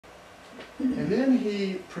And then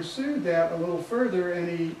he pursued that a little further, and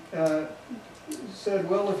he said,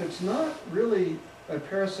 well, if it's not really a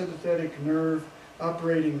parasympathetic nerve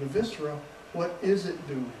operating the viscera, what is it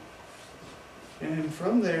doing? And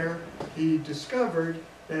from there, he discovered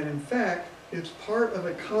that, in fact, it's part of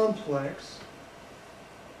a complex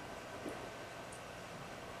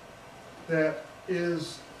that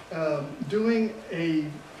is doing a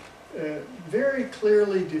very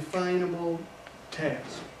clearly definable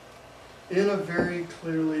task in a very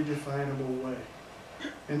clearly definable way.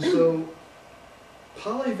 And so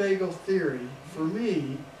polyvagal theory, for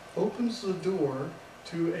me, opens the door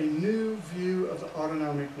to a new view of the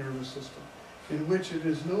autonomic nervous system, in which it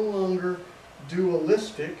is no longer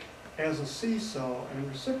dualistic as a seesaw and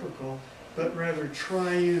reciprocal, but rather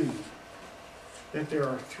triune. That there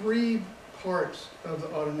are three parts of the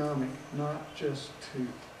autonomic, not just two.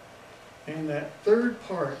 And that third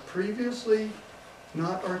part, previously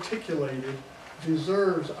not articulated,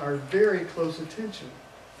 deserves our very close attention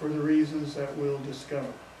for the reasons that we'll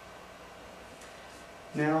discover.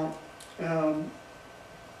 Now,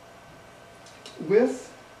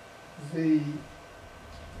 with the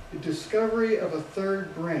discovery of a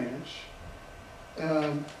third branch,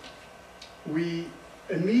 we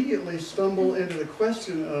immediately stumble into the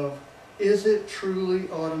question of, is it truly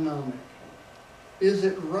autonomic? Is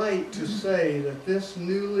it right to say that this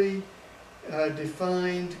newly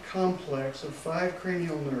defined complex of 5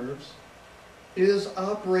 cranial nerves is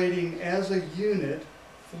operating as a unit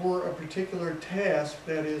for a particular task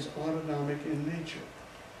that is autonomic in nature?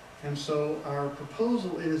 And so our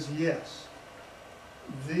proposal is yes.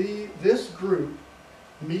 This group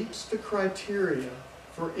meets the criteria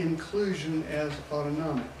for inclusion as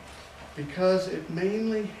autonomic because it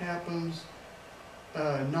mainly happens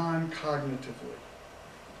non-cognitively.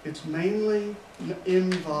 It's mainly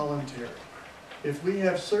involuntary. If we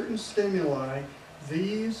have certain stimuli,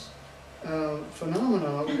 these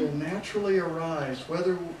phenomena will naturally arise,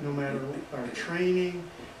 whether no matter our training,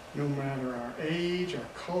 no matter our age, our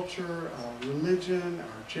culture, our religion,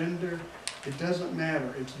 our gender, it doesn't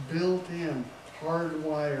matter. It's built in,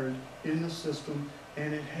 hardwired in the system,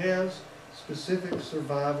 and it has specific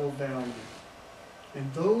survival value.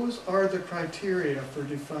 And those are the criteria for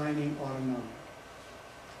defining autonomic.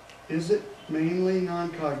 Is it mainly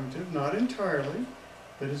non-cognitive? Not entirely,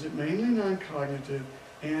 but is it mainly non-cognitive?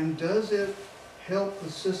 And does it help the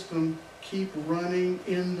system keep running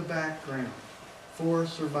in the background for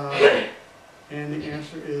survival? And the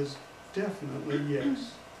answer is definitely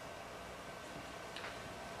yes.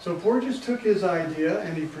 So Porges took his idea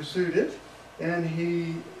and he pursued it, and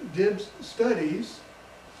he did studies.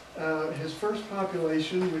 His first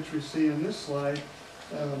population, which we see in this slide,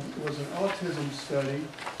 was an autism study,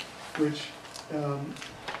 which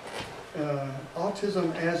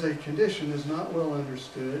autism as a condition is not well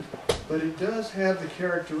understood, but it does have the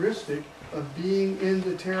characteristic of being in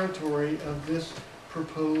the territory of this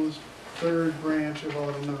proposed third branch of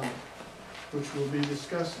autonomic, which we'll be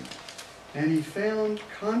discussing. And he found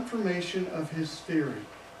confirmation of his theory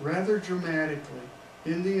rather dramatically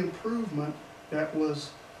in the improvement that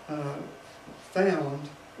was found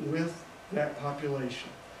with that population.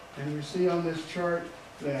 And we see on this chart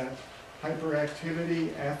that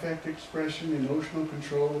hyperactivity, affect expression, emotional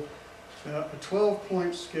control, a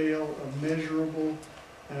 12-point scale of measurable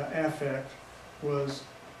affect was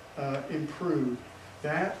improved.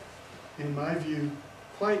 That, in my view,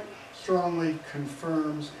 quite strongly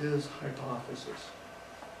confirms his hypothesis.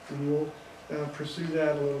 And we'll pursue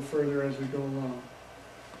that a little further as we go along.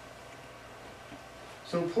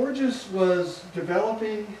 So Porges was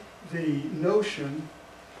developing the notion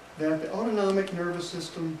that the autonomic nervous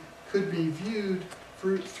system could be viewed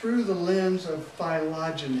through the lens of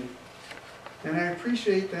phylogeny. And I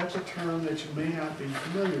appreciate that's a term that you may not be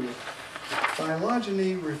familiar with.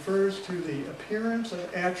 Phylogeny refers to the appearance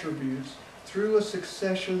of attributes through a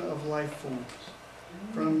succession of life forms,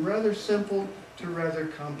 from rather simple to rather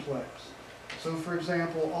complex. So for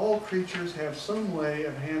example, all creatures have some way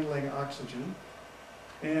of handling oxygen,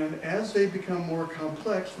 and as they become more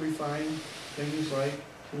complex, we find things like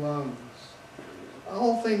lungs.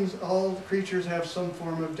 All creatures have some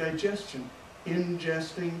form of digestion,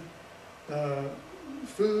 ingesting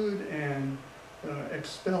food and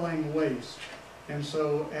expelling waste. And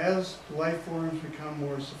so as life forms become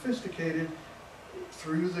more sophisticated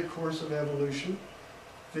through the course of evolution,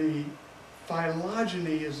 the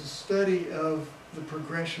phylogeny is a study of the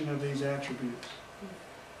progression of these attributes.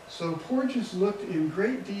 So Porges looked in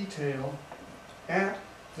great detail at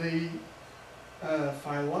the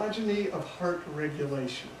phylogeny of heart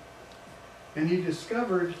regulation. And he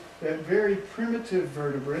discovered that very primitive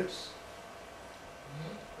vertebrates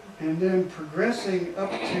and then progressing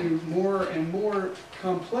up to more and more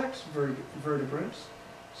complex vertebrates,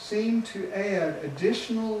 seem to add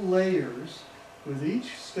additional layers with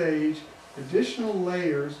each stage, additional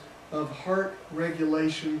layers of heart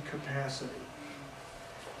regulation capacity.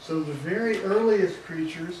 So the very earliest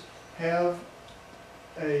creatures have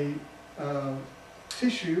a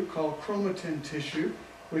tissue called chromatin tissue,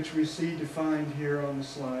 which we see defined here on the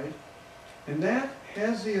slide. And that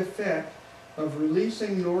has the effect of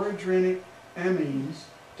releasing noradrenaline amines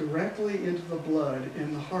directly into the blood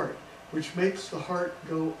in the heart, which makes the heart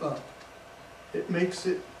go up. It makes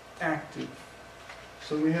it active.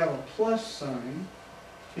 So we have a plus sign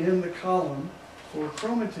in the column for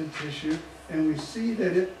chromatin tissue, and we see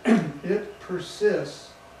that it persists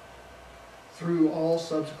through all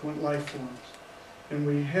subsequent life forms. And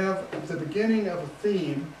we have at the beginning of a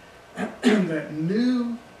theme that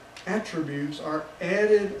new attributes are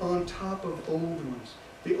added on top of old ones.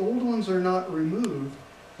 The old ones are not removed,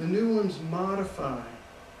 the new ones modify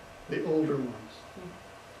the older ones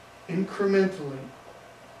incrementally.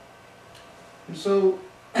 And so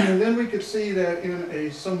then we could see that in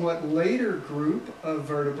a somewhat later group of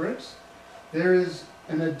vertebrates, there is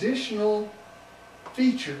an additional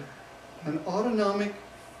feature, an autonomic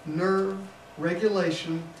nerve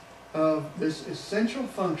regulation of this essential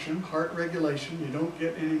function, heart regulation. You don't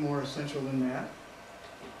get any more essential than that.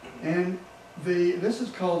 And this is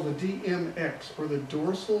called the DMX, or the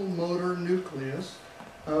dorsal motor nucleus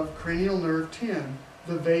of cranial nerve 10,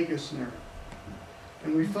 the vagus nerve.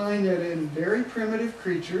 And we find that in very primitive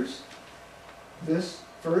creatures, this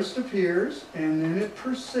first appears and then it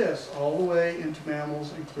persists all the way into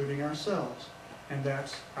mammals, including ourselves. And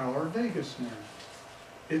that's our vagus nerve.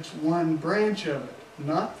 It's one branch of it,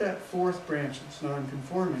 not that fourth branch that's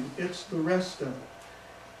non-conforming. It's the rest of it.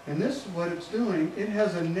 And this is what it's doing. It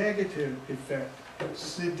has a negative effect,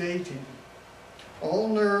 sedating. All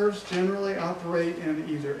nerves generally operate in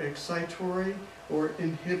either excitatory or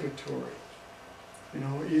inhibitory. You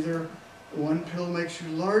know, either one pill makes you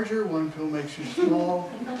larger, one pill makes you small.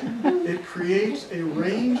 It creates a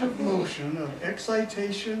range of motion of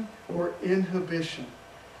excitation or inhibition.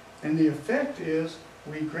 And the effect is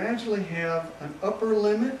we gradually have an upper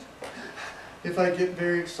limit if I get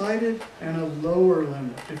very excited and a lower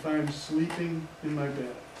limit if I'm sleeping in my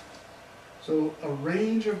bed. So a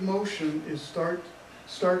range of motion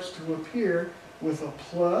starts to appear with a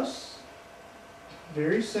plus,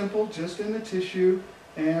 very simple, just in the tissue,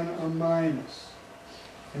 and a minus.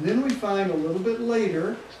 And then we find a little bit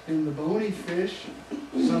later in the bony fish,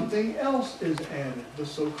 something else is added, the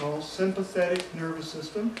so-called sympathetic nervous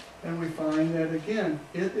system, and we find that again,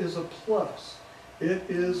 it is a plus. It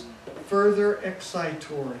is further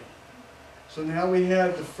excitatory. So now we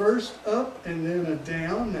have the first up and then a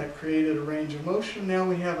down that created a range of motion. Now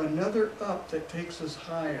we have another up that takes us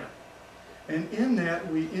higher. And in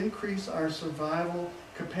that we increase our survival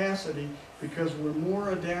capacity because we're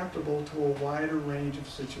more adaptable to a wider range of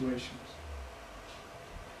situations.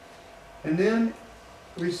 And then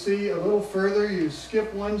we see a little further, you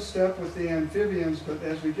skip one step with the amphibians, but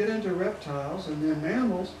as we get into reptiles and then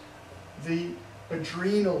mammals, the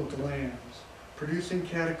adrenal glands producing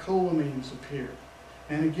catecholamines appear.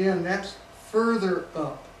 And again, that's further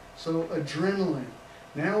up, so adrenaline.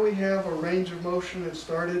 Now we have a range of motion that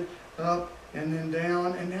started up and then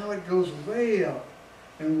down, and now it goes way up.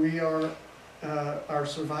 And we are, our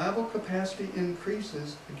survival capacity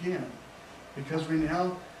increases again, because we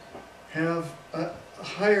now have a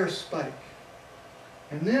higher spike.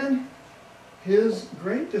 And then his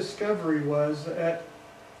great discovery was that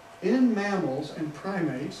in mammals and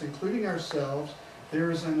primates, including ourselves,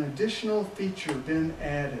 there is an additional feature been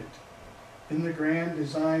added in the grand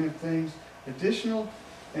design of things, additional,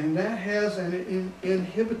 and that has an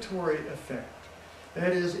inhibitory effect.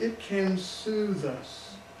 That is, it can soothe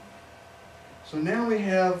us. So now we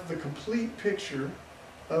have the complete picture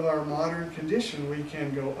of our modern condition. We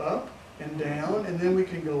can go up and down, and then we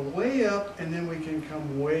can go way up, and then we can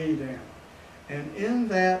come way down. And in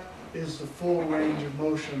that is the full range of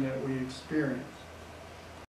motion that we experience.